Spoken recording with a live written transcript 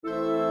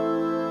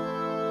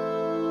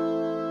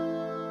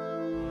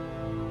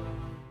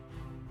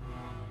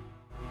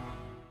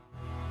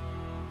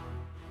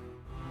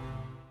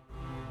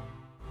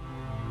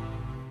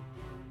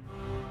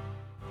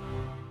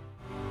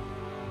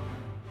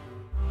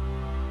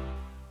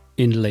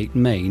In late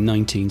May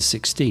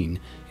 1916,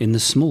 in the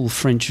small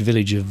French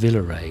village of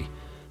Villeret,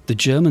 the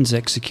Germans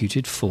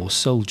executed 4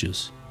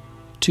 soldiers,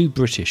 2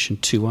 British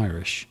and 2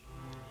 Irish.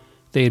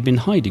 They had been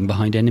hiding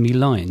behind enemy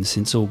lines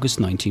since August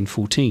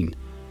 1914,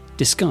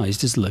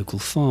 disguised as local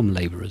farm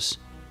labourers.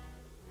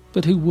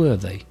 But who were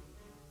they?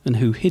 And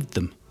who hid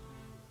them?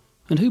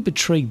 And who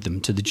betrayed them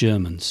to the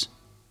Germans?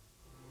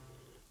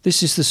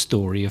 This is the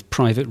story of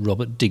Private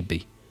Robert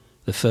Digby,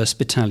 the 1st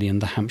Battalion,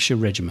 the Hampshire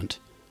Regiment,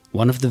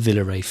 one of the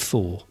Villeret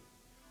Four.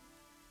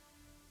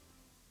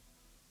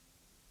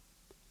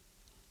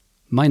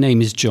 My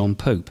name is John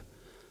Pope.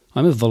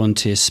 I'm a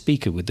volunteer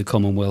speaker with the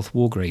Commonwealth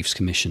War Graves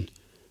Commission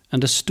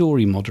and a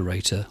story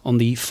moderator on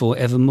the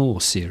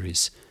Forevermore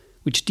series,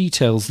 which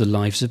details the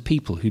lives of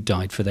people who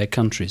died for their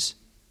countries.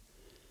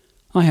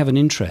 I have an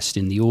interest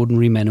in the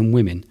ordinary men and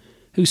women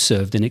who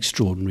served in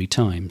extraordinary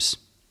times.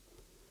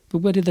 But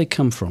where did they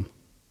come from?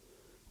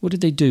 What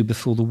did they do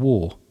before the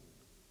war?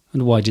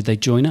 And why did they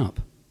join up?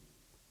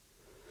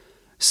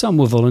 Some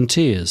were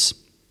volunteers,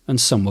 and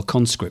some were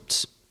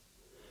conscripts.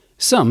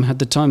 Some had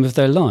the time of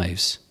their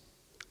lives,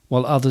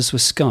 while others were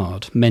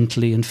scarred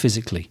mentally and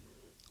physically,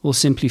 or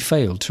simply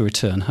failed to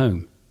return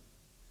home.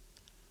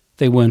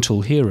 They weren't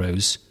all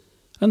heroes,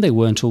 and they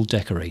weren't all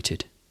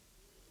decorated.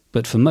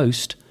 But for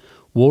most,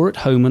 war at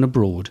home and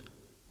abroad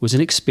was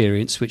an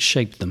experience which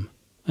shaped them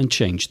and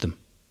changed them.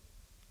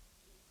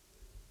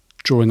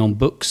 Drawing on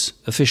books,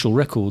 official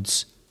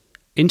records,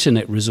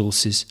 internet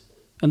resources,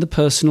 and the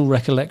personal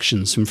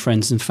recollections from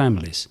friends and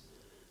families,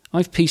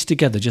 I've pieced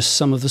together just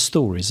some of the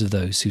stories of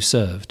those who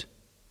served.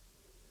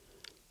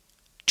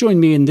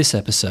 Join me in this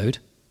episode,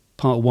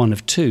 part 1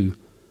 of 2,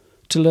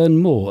 to learn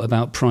more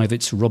about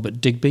Privates Robert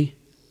Digby,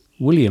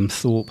 William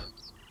Thorpe,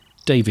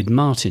 David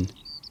Martin,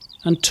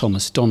 and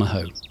Thomas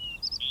Donohoe.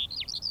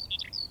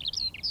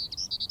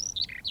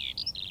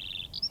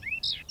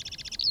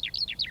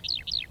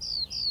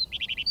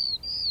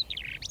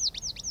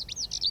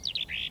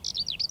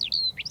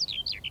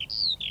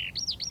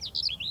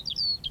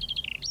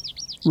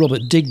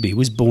 Robert Digby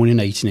was born in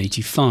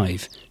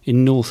 1885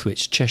 in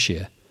Northwich,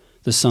 Cheshire,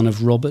 the son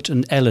of Robert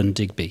and Ellen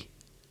Digby.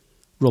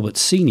 Robert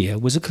Sr.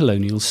 was a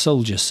colonial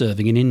soldier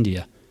serving in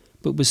India,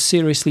 but was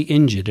seriously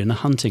injured in a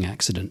hunting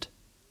accident.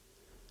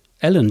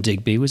 Ellen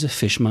Digby was a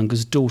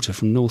fishmonger's daughter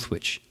from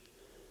Northwich,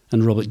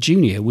 and Robert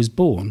Jr. was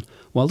born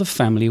while the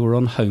family were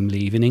on home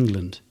leave in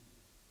England.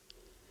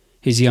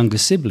 His younger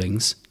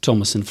siblings,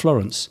 Thomas and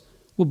Florence,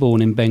 were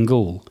born in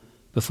Bengal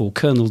before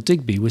Colonel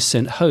Digby was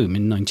sent home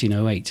in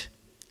 1908.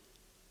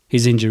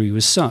 His injury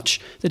was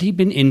such that he'd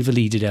been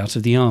invalided out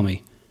of the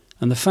army,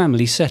 and the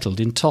family settled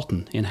in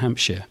Totton in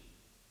Hampshire.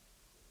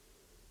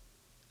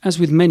 As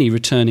with many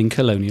returning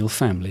colonial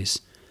families,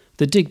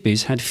 the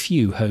Digbys had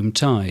few home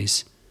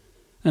ties,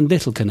 and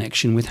little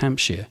connection with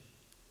Hampshire.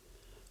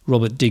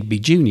 Robert Digby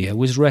Jr.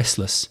 was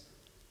restless,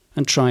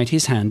 and tried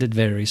his hand at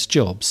various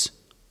jobs: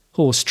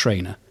 horse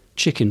trainer,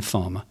 chicken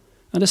farmer,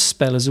 and a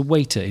spell as a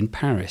waiter in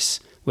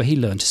Paris, where he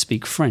learned to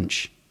speak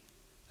French,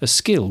 a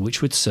skill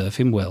which would serve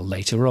him well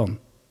later on.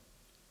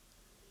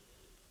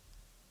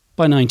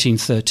 By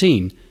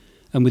 1913,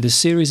 and with a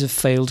series of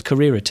failed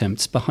career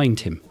attempts behind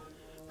him,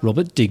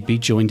 Robert Digby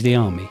joined the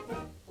army,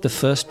 the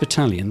 1st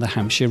Battalion, the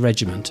Hampshire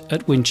Regiment,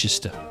 at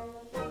Winchester,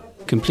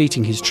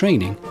 completing his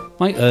training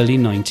by early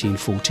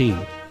 1914.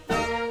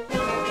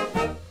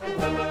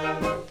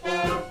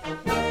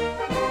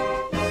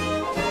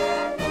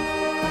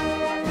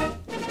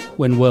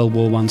 When World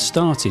War I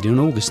started in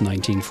August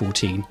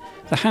 1914,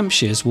 the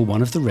Hampshires were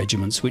one of the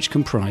regiments which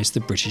comprised the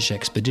British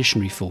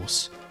Expeditionary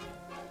Force,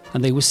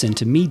 and they were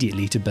sent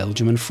immediately to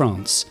Belgium and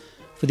France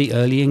for the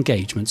early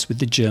engagements with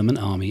the German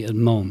army at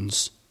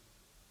Mons.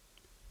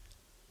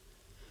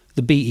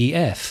 The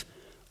BEF,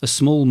 a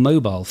small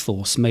mobile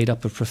force made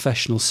up of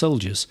professional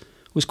soldiers,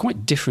 was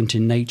quite different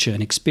in nature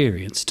and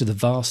experience to the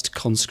vast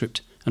conscript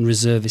and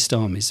reservist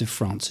armies of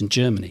France and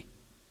Germany.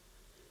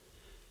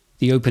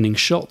 The opening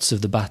shots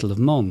of the Battle of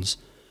Mons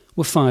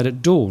were fired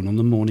at dawn on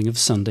the morning of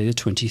Sunday the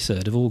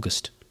 23rd of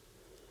August,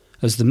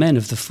 as the men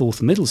of the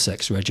 4th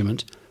Middlesex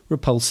Regiment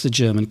repulsed the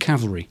German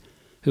cavalry,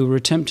 who were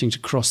attempting to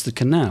cross the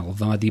canal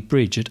via the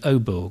bridge at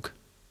Aubourg.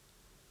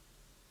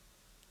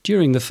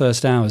 During the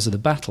first hours of the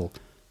battle,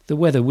 the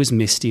weather was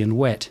misty and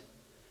wet,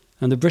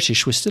 and the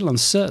British were still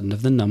uncertain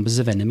of the numbers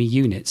of enemy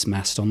units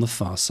massed on the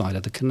far side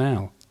of the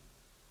canal.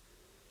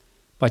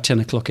 By 10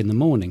 o'clock in the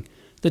morning,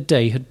 the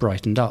day had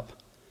brightened up,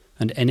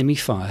 and enemy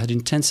fire had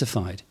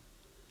intensified,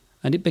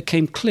 and it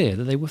became clear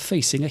that they were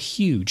facing a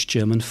huge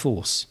German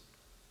force.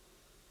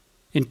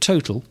 In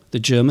total, the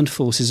German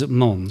forces at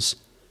Mons,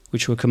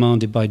 which were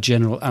commanded by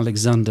General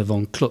Alexander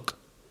von Kluck,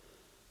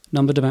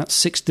 numbered about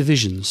 6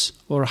 divisions,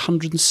 or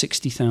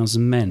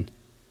 160,000 men.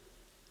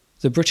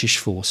 The British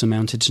force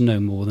amounted to no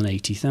more than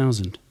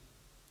 80,000.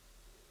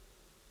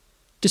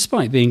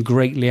 Despite being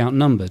greatly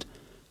outnumbered,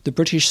 the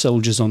British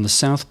soldiers on the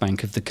south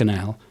bank of the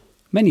canal,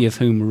 many of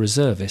whom were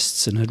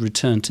reservists and had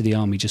returned to the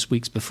army just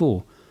weeks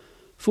before,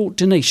 fought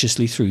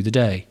tenaciously through the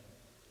day.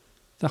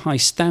 The high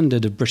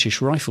standard of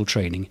British rifle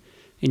training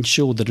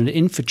ensured that an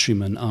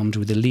infantryman armed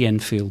with a Lee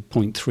Enfield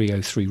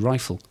 .303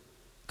 rifle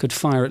could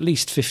fire at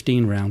least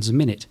 15 rounds a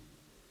minute,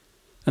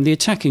 and the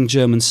attacking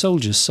German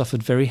soldiers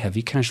suffered very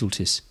heavy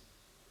casualties.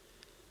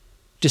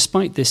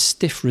 Despite this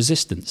stiff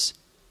resistance,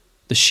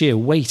 the sheer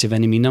weight of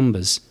enemy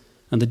numbers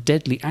and the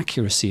deadly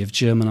accuracy of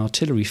German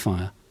artillery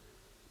fire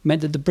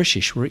meant that the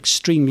British were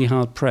extremely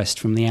hard-pressed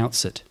from the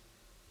outset.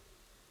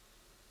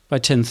 By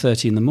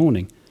 10:30 in the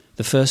morning,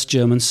 the first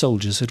German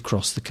soldiers had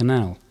crossed the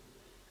canal,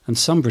 and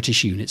some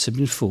British units had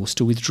been forced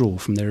to withdraw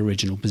from their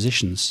original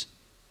positions.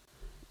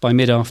 By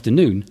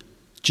mid-afternoon,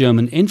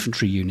 German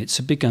infantry units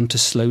had begun to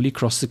slowly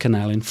cross the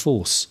canal in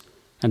force,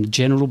 and a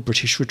general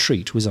British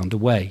retreat was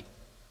underway.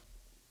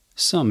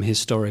 Some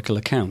historical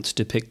accounts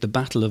depict the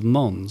Battle of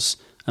Mons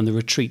and the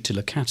retreat to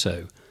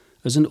Locato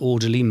as an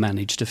orderly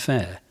managed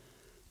affair,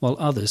 while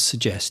others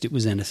suggest it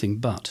was anything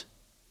but.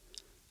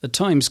 A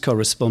Times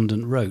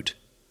correspondent wrote,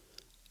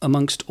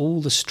 "Amongst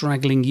all the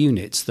straggling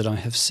units that I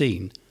have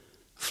seen,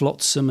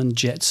 flotsam and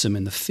jetsam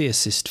in the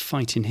fiercest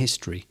fight in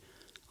history,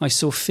 I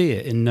saw fear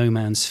in no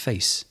man's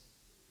face.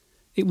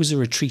 It was a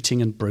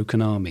retreating and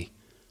broken army,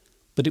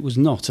 but it was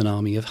not an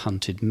army of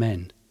hunted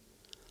men.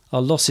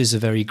 Our losses are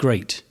very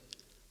great.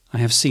 I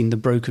have seen the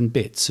broken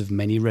bits of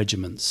many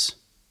regiments."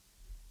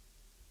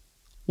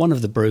 One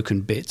of the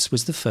broken bits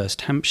was the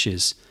 1st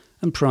Hampshires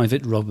and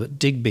Private Robert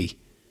Digby,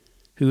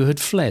 who had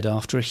fled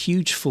after a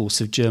huge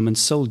force of German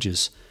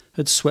soldiers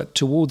had swept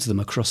towards them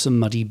across a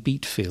muddy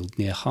beet field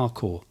near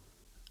Harcourt.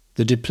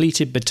 The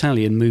depleted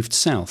battalion moved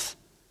south,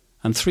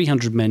 and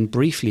 300 men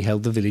briefly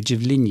held the village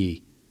of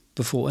Ligny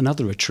before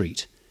another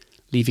retreat,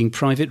 leaving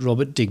Private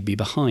Robert Digby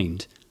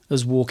behind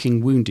as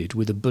walking wounded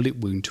with a bullet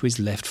wound to his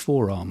left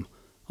forearm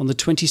on the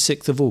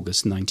 26th of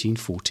August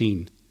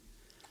 1914.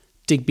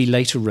 Digby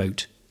later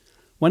wrote,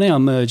 "When I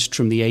emerged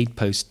from the aid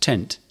post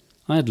tent,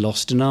 I had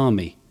lost an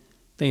army.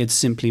 They had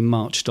simply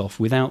marched off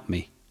without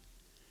me."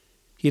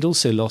 He had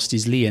also lost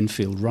his Lee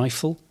Enfield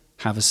rifle,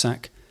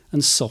 haversack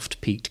and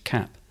soft-peaked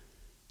cap,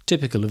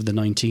 typical of the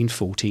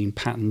 1914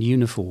 pattern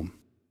uniform.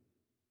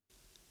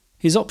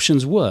 His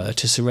options were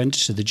to surrender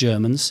to the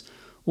Germans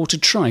or to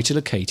try to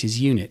locate his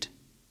unit.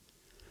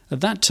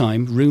 At that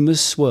time, rumours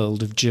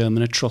swirled of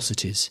German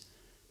atrocities,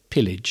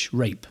 pillage,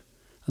 rape,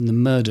 and the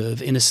murder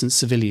of innocent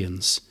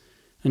civilians,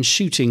 and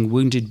shooting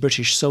wounded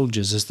British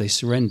soldiers as they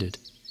surrendered.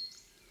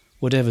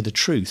 Whatever the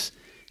truth,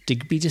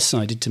 Digby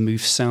decided to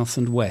move south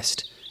and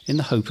west in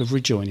the hope of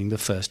rejoining the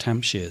 1st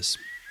Hampshires.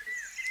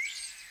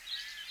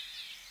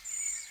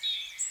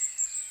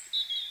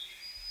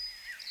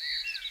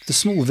 The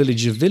small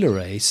village of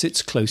Villeret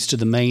sits close to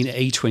the main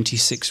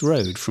A26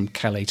 road from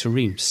Calais to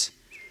Reims,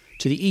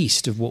 to the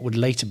east of what would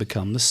later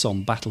become the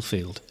Somme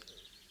battlefield.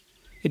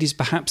 It is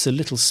perhaps a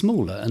little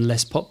smaller and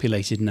less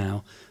populated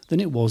now than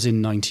it was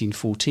in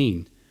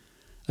 1914,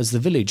 as the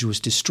village was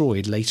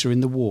destroyed later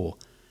in the war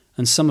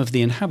and some of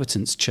the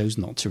inhabitants chose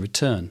not to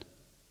return.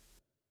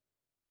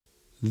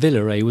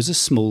 Villeret was a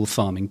small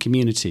farming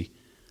community,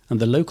 and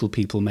the local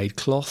people made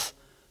cloth,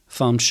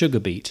 farmed sugar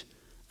beet,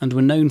 and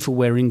were known for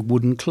wearing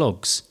wooden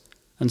clogs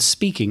and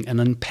speaking an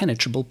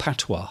impenetrable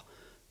patois,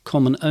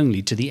 common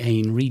only to the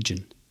Aisne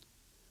region.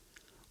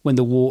 When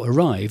the war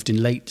arrived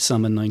in late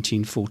summer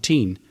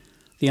 1914,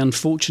 the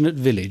unfortunate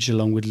village,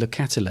 along with Le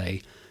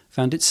Catelet,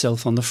 found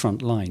itself on the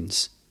front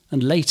lines,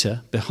 and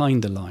later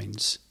behind the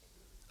lines.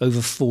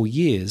 Over 4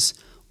 years,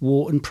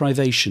 war and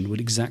privation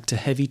would exact a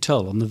heavy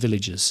toll on the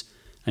villagers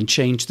and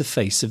change the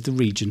face of the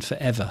region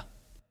forever.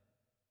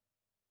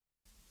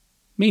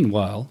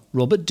 Meanwhile,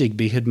 Robert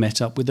Digby had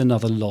met up with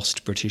another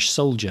lost British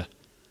soldier,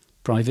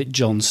 Private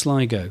John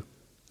Sligo,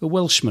 a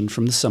Welshman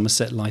from the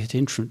Somerset Light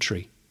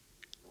Infantry.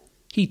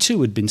 He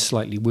too had been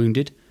slightly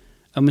wounded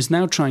and was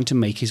now trying to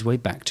make his way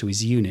back to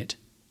his unit.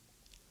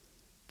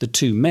 The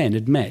two men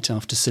had met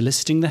after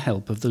soliciting the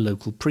help of the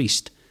local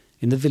priest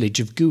in the village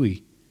of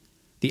Gouy,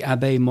 the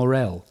Abbé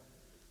Morel,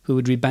 who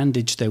had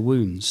rebandaged their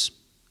wounds.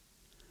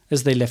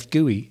 As they left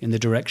Gouy in the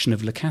direction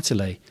of Le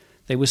Catelet,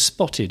 they were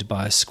spotted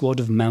by a squad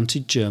of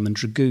mounted German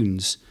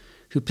dragoons,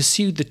 who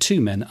pursued the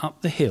two men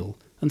up the hill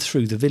and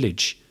through the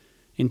village,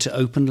 into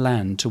open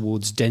land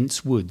towards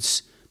dense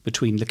woods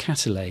between Le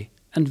Catelet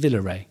and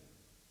Villeret.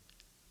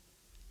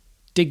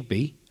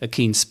 Digby, a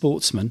keen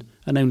sportsman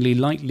and only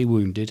lightly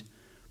wounded,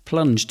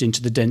 plunged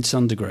into the dense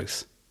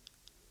undergrowth.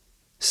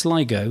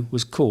 Sligo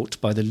was caught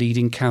by the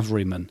leading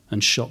cavalryman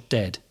and shot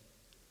dead.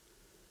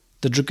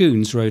 The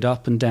dragoons rode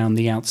up and down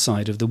the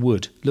outside of the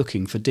wood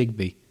looking for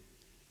Digby,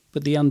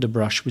 but the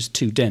underbrush was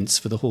too dense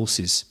for the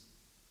horses.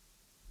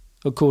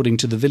 According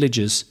to the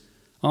villagers,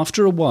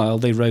 after a while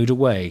they rode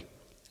away,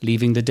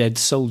 leaving the dead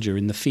soldier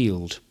in the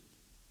field.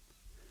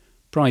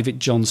 Private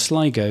John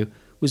Sligo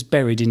was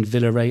buried in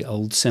Villeret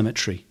Old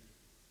Cemetery,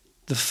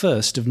 the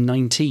first of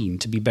 19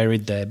 to be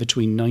buried there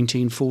between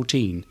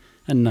 1914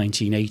 and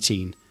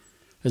 1918,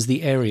 as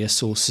the area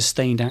saw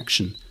sustained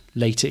action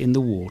later in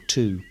the war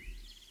too.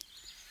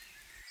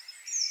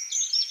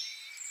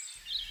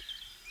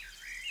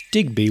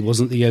 Digby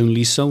wasn't the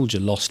only soldier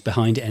lost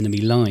behind enemy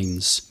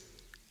lines.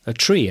 A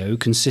trio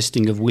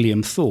consisting of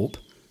William Thorpe,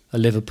 a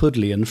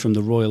Liverpudlian from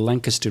the Royal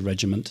Lancaster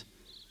Regiment,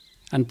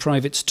 and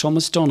Privates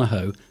Thomas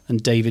Donohoe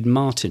and David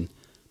Martin,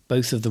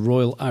 both of the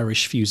Royal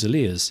Irish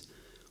Fusiliers,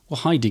 were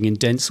hiding in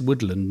dense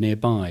woodland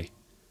nearby.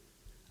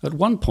 At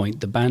one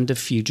point the band of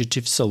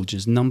fugitive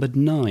soldiers numbered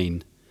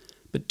 9,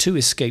 but 2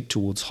 escaped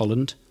towards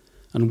Holland,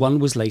 and 1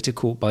 was later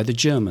caught by the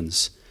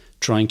Germans,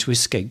 trying to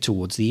escape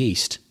towards the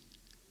east.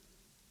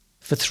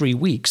 For 3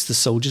 weeks the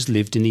soldiers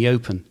lived in the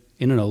open,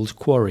 in an old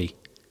quarry,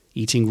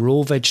 eating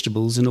raw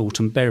vegetables and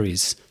autumn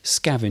berries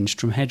scavenged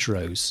from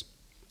hedgerows.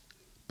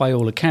 By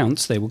all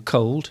accounts they were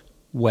cold,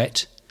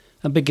 wet,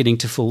 and beginning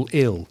to fall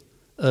ill,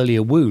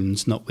 earlier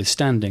wounds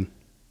notwithstanding.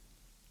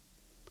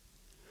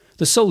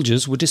 The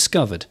soldiers were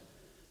discovered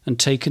and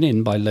taken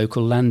in by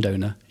local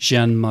landowner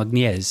Jeanne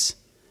Magniez,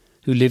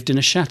 who lived in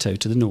a chateau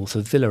to the north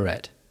of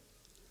Villeret.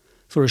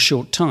 For a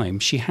short time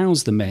she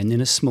housed the men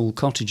in a small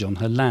cottage on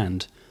her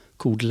land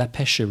called La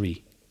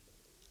Pêcherie.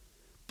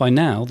 By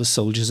now the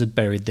soldiers had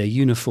buried their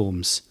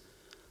uniforms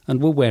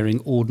and were wearing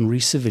ordinary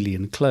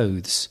civilian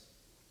clothes.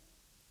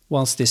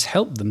 Whilst this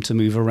helped them to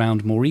move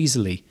around more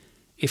easily,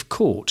 if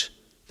caught,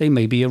 they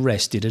may be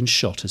arrested and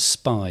shot as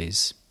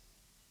spies.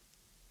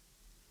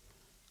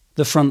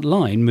 The front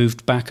line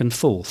moved back and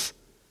forth,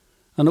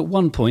 and at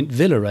one point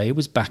Villeret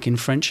was back in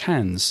French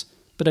hands,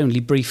 but only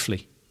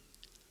briefly.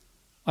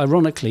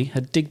 Ironically,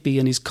 had Digby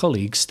and his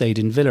colleagues stayed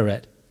in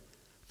Villeret,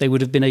 they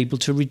would have been able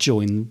to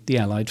rejoin the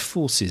Allied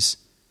forces,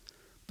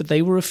 but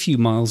they were a few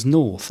miles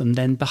north and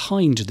then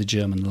behind the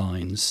German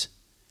lines.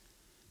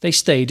 They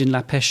stayed in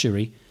La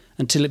Pêcherie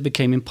until it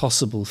became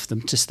impossible for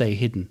them to stay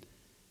hidden.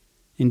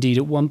 Indeed,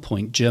 at one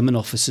point German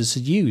officers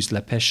had used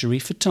La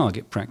Pêcherie for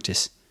target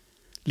practice,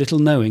 little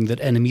knowing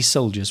that enemy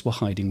soldiers were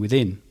hiding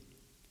within.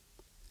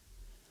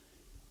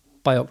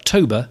 By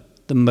October,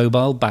 the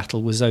mobile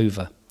battle was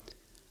over.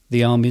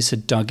 The armies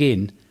had dug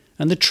in,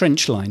 and the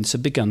trench lines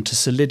had begun to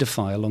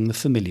solidify along the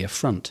familiar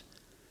front,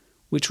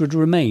 which would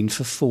remain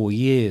for 4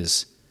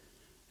 years,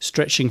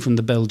 stretching from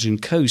the Belgian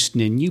coast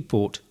near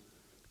Newport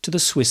to the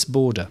Swiss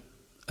border,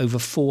 over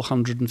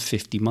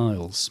 450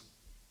 miles.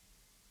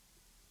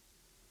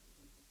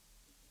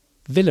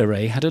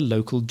 Villeret had a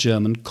local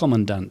German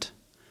commandant,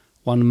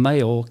 one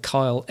Major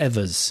Kyle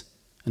Evers,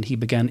 and he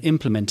began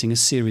implementing a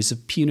series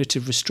of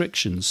punitive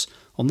restrictions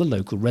on the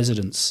local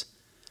residents,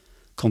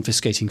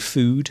 confiscating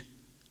food,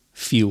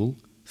 fuel,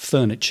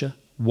 furniture,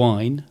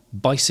 wine,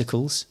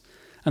 bicycles,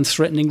 and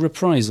threatening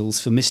reprisals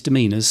for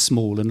misdemeanours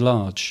small and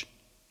large.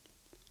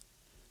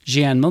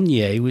 Jeanne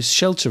Monnier was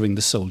sheltering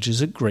the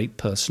soldiers at great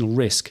personal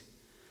risk,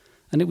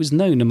 and it was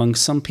known among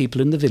some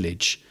people in the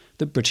village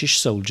that British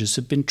soldiers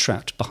had been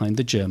trapped behind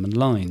the German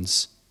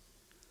lines.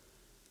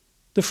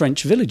 The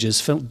French villagers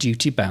felt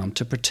duty-bound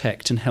to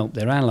protect and help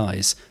their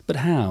allies, but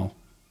how?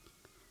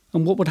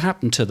 And what would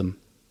happen to them,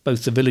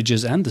 both the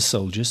villagers and the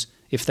soldiers,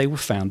 if they were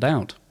found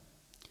out?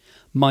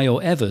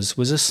 Major Evers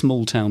was a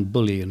small-town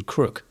bully and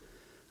crook,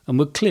 and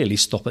would clearly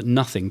stop at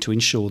nothing to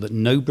ensure that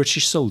no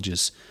British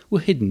soldiers were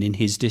hidden in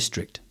his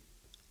district.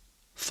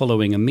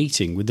 Following a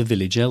meeting with the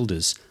village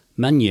elders,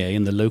 Magnier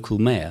and the local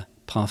mayor,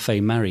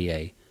 Parfait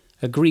Marier,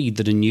 agreed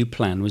that a new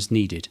plan was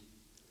needed.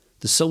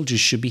 The soldiers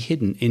should be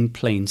hidden in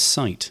plain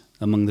sight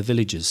among the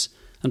villagers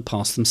and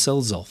pass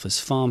themselves off as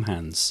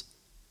farmhands.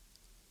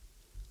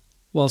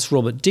 Whilst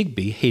Robert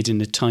Digby hid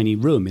in a tiny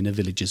room in a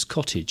villager's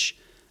cottage,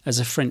 as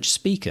a French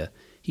speaker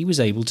he was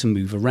able to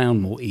move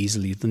around more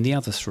easily than the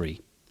other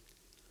 3.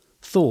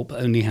 Thorpe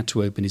only had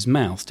to open his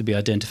mouth to be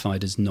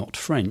identified as not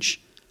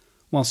French,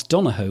 whilst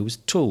Donohoe was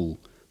tall,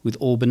 with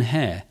auburn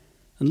hair,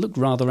 and looked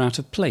rather out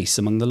of place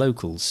among the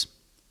locals.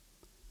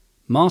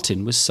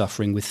 Martin was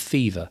suffering with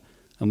fever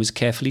and was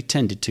carefully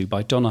tended to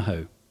by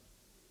Donohoe.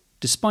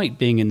 Despite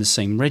being in the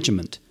same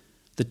regiment,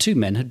 the 2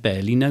 men had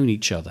barely known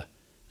each other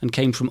and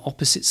came from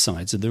opposite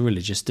sides of the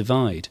religious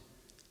divide.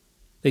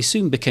 They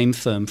soon became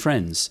firm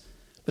friends,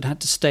 but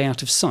had to stay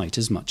out of sight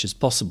as much as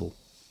possible.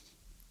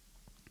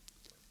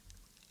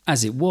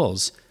 As it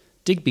was,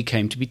 Digby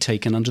came to be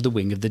taken under the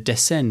wing of the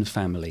Dessein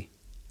family.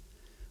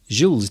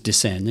 Jules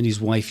Dessein and his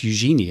wife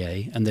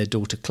Eugénie and their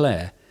daughter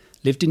Claire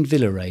lived in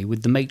Villeret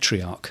with the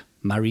matriarch,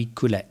 Marie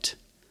Coulette,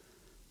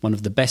 one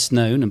of the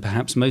best-known and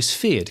perhaps most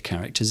feared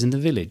characters in the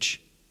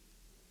village.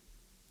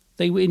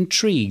 They were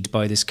intrigued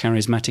by this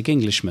charismatic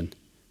Englishman,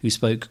 who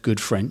spoke good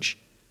French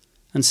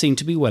and seemed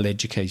to be well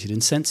educated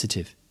and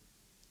sensitive.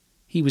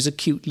 He was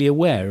acutely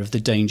aware of the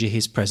danger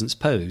his presence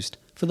posed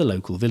for the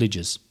local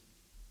villagers.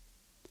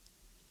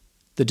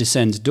 The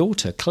Dessein's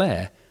daughter,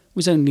 Claire,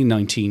 was only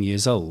 19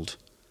 years old,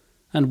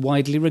 and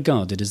widely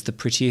regarded as the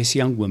prettiest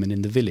young woman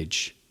in the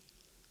village.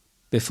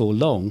 Before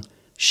long,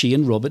 she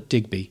and Robert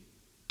Digby,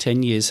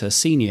 10 years her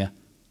senior,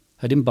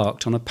 had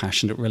embarked on a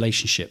passionate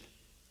relationship,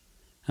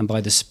 and by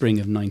the spring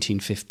of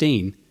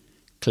 1915,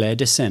 Claire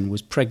Dessein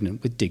was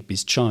pregnant with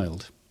Digby's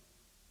child.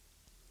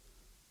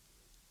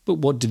 But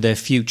what did their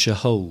future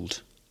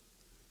hold?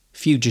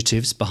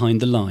 Fugitives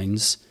behind the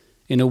lines,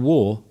 in a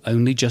war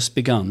only just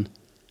begun,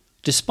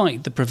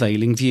 despite the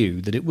prevailing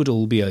view that it would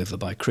all be over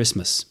by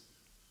Christmas.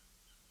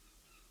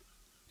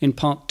 In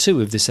part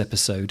 2 of this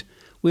episode,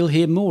 we'll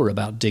hear more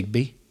about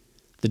Digby,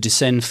 the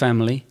Descend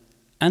family,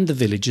 and the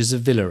villagers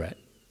of Villeret.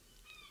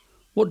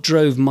 What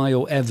drove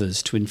Major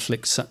Evers to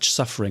inflict such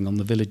suffering on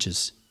the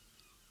villagers?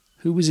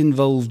 Who was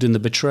involved in the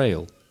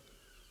betrayal?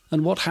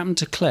 And what happened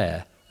to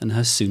Claire and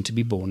her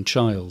soon-to-be-born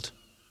child?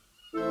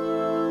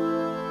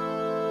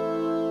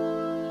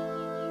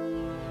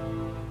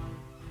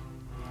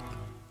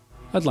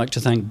 I'd like to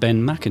thank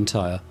Ben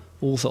McIntyre,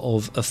 author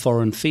of A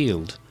Foreign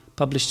Field,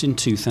 published in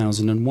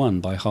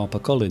 2001 by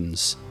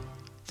HarperCollins,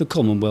 the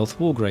Commonwealth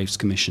War Graves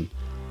Commission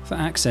for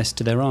access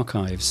to their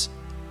archives,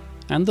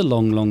 and the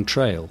Long Long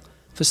Trail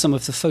for some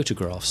of the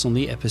photographs on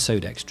the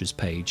episode extras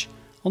page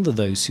on the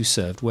Those Who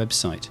Served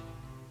website.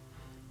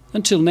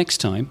 Until next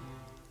time,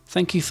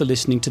 thank you for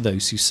listening to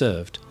Those Who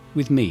Served,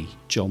 with me,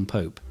 John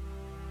Pope.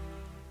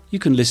 You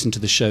can listen to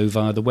the show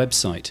via the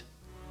website,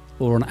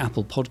 or on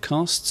Apple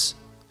Podcasts,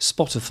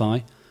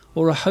 Spotify,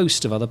 or a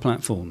host of other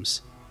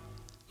platforms.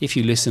 If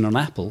you listen on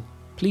Apple,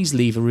 please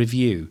leave a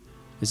review,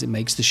 as it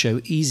makes the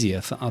show easier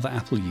for other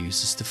Apple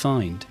users to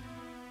find.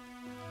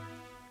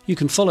 You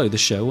can follow the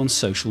show on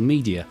social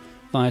media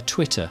via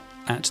Twitter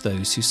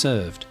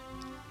 @ThoseWhoServed,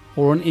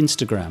 or on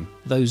Instagram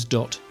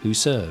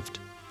those.whoserved.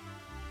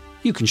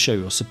 You can show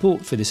your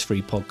support for this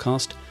free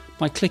podcast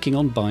by clicking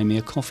on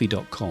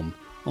buymeacoffee.com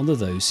on the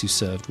Those Who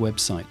Served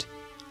website.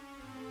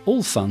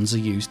 All funds are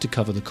used to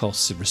cover the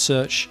costs of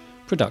research,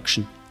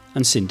 production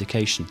and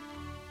syndication.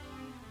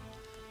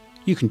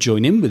 You can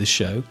join in with the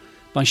show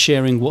by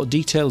sharing what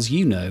details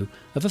you know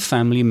of a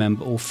family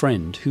member or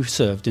friend who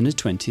served in a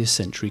 20th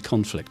century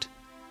conflict.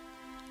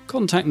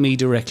 Contact me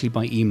directly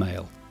by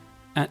email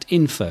at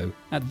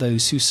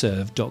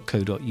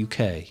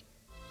info@thosewhoserved.co.uk.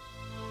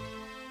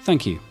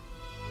 Thank you.